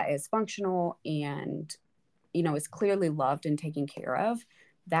that is functional and, is clearly loved and taken care of,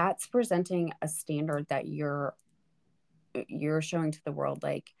 that's presenting a standard that you're showing to the world,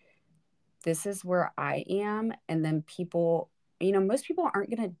 like, this is where I am. And then people, most people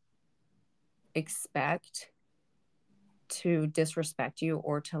aren't going to expect to disrespect you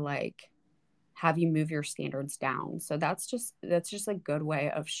or to like have you move your standards down. So that's just a good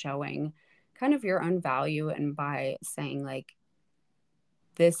way of showing kind of your own value, and by saying like,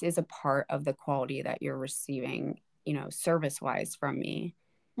 this is a part of the quality that you're receiving, service wise from me,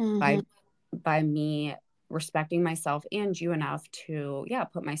 by Mm-hmm. me respecting myself and you enough to, yeah,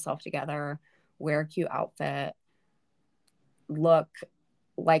 put myself together, wear a cute outfit, look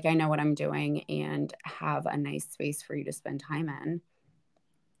like I know what I'm doing, and have a nice space for you to spend time in.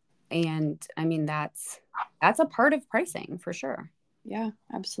 And I mean, that's a part of pricing for sure. Yeah,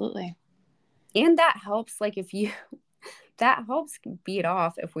 absolutely. And that helps, like, if you that helps beat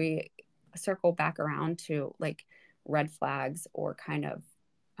off, if we circle back around to like red flags, or kind of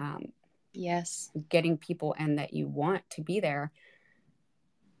Yes. getting people in that you want to be there.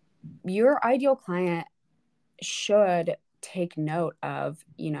 Your ideal client should take note of,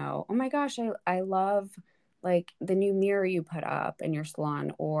 oh my gosh, I love like the new mirror you put up in your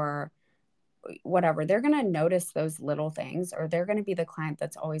salon, or whatever. They're going to notice those little things, or they're going to be the client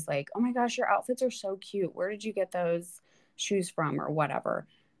that's always like, oh my gosh, your outfits are so cute. Where did you get those shoes from, or whatever.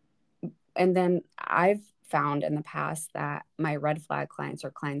 And then I've found in the past that my red flag clients,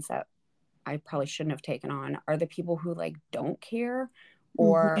 or clients that I probably shouldn't have taken on, are the people who like don't care,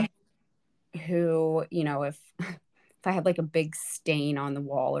 or who, if I had like a big stain on the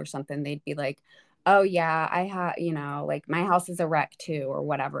wall or something, they'd be like, oh yeah, I have, like my house is a wreck too, or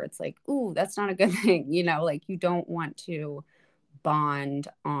whatever. It's like, ooh, that's not a good thing. Like you don't want to bond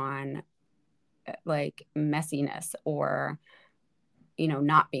on like messiness, or,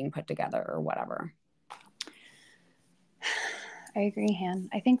 not being put together, or whatever. I agree, Han.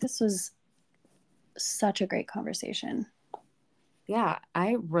 I think this was such a great conversation. Yeah,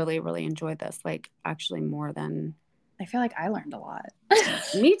 I really, really enjoyed this. Like, actually, more than I feel like I learned a lot.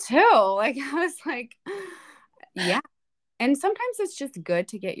 me too. Like, I was like, yeah. And sometimes it's just good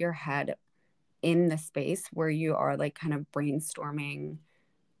to get your head in the space where you are like kind of brainstorming,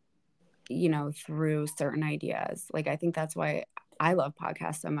 through certain ideas. Like, I think that's why I love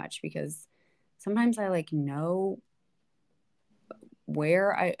podcasts so much, because sometimes I like know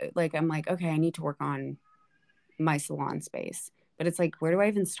where I'm like, okay, I need to work on my salon space. But it's like, where do I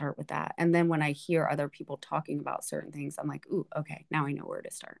even start with that? And then when I hear other people talking about certain things, I'm like, ooh, okay, now I know where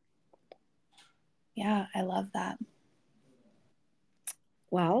to start. Yeah, I love that.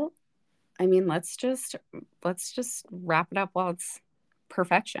 Well, I mean, let's just wrap it up while it's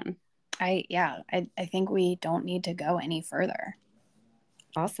perfection. I think we don't need to go any further.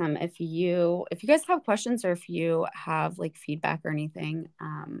 Awesome. If you guys have questions, or if you have like feedback or anything,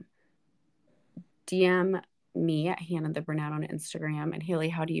 DM me at Hannah the Brunette on Instagram. And Haley,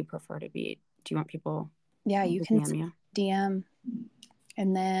 how do you prefer to be? Do you want people Yeah, you to can DM you? DM,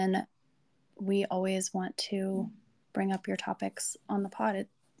 and then we always want to bring up your topics on the pod. It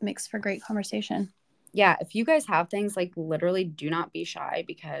makes for great conversation. Yeah, if you guys have things, like literally do not be shy,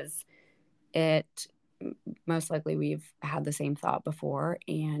 because it most likely we've had the same thought before,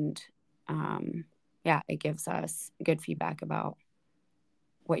 and yeah, it gives us good feedback about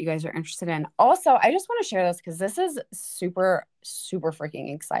what you guys are interested in. Also, I just want to share this because this is super, super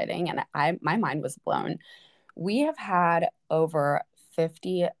freaking exciting, and my mind was blown. We have had over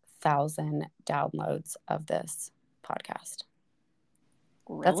 50,000 downloads of this podcast.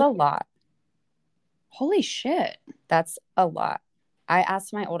 Really? That's a lot. Holy shit. That's a lot. I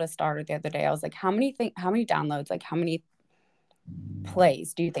asked my oldest daughter the other day, I was like, how many downloads, like how many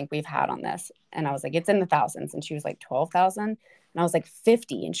plays do you think we've had on this? And I was like, it's in the thousands. And she was like, 12,000. And I was like,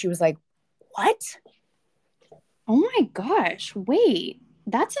 50. And she was like, what? Oh my gosh. Wait,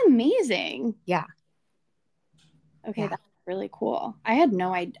 that's amazing. Yeah. Okay, Yeah. that's really cool. I had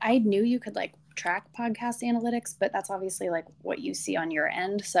no idea. I knew you could like track podcast analytics, but that's obviously like what you see on your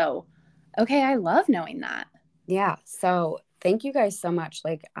end. So, okay, I love knowing that. Yeah. So thank you guys so much.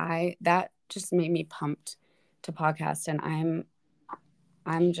 Like that just made me pumped to podcast, and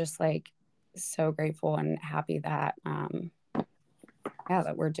I'm just like so grateful and happy that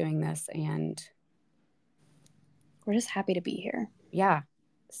that we're doing this, and We're just happy to be here. yeah,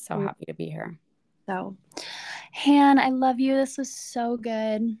 so happy to be here. So, Han, I love you. This was so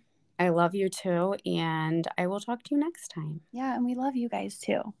good. I love you too, and I will talk to you next time. Yeah, and we love you guys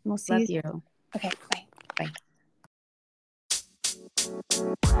too. We'll see Love you. you. Okay, bye.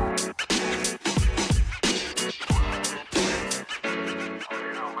 Bye.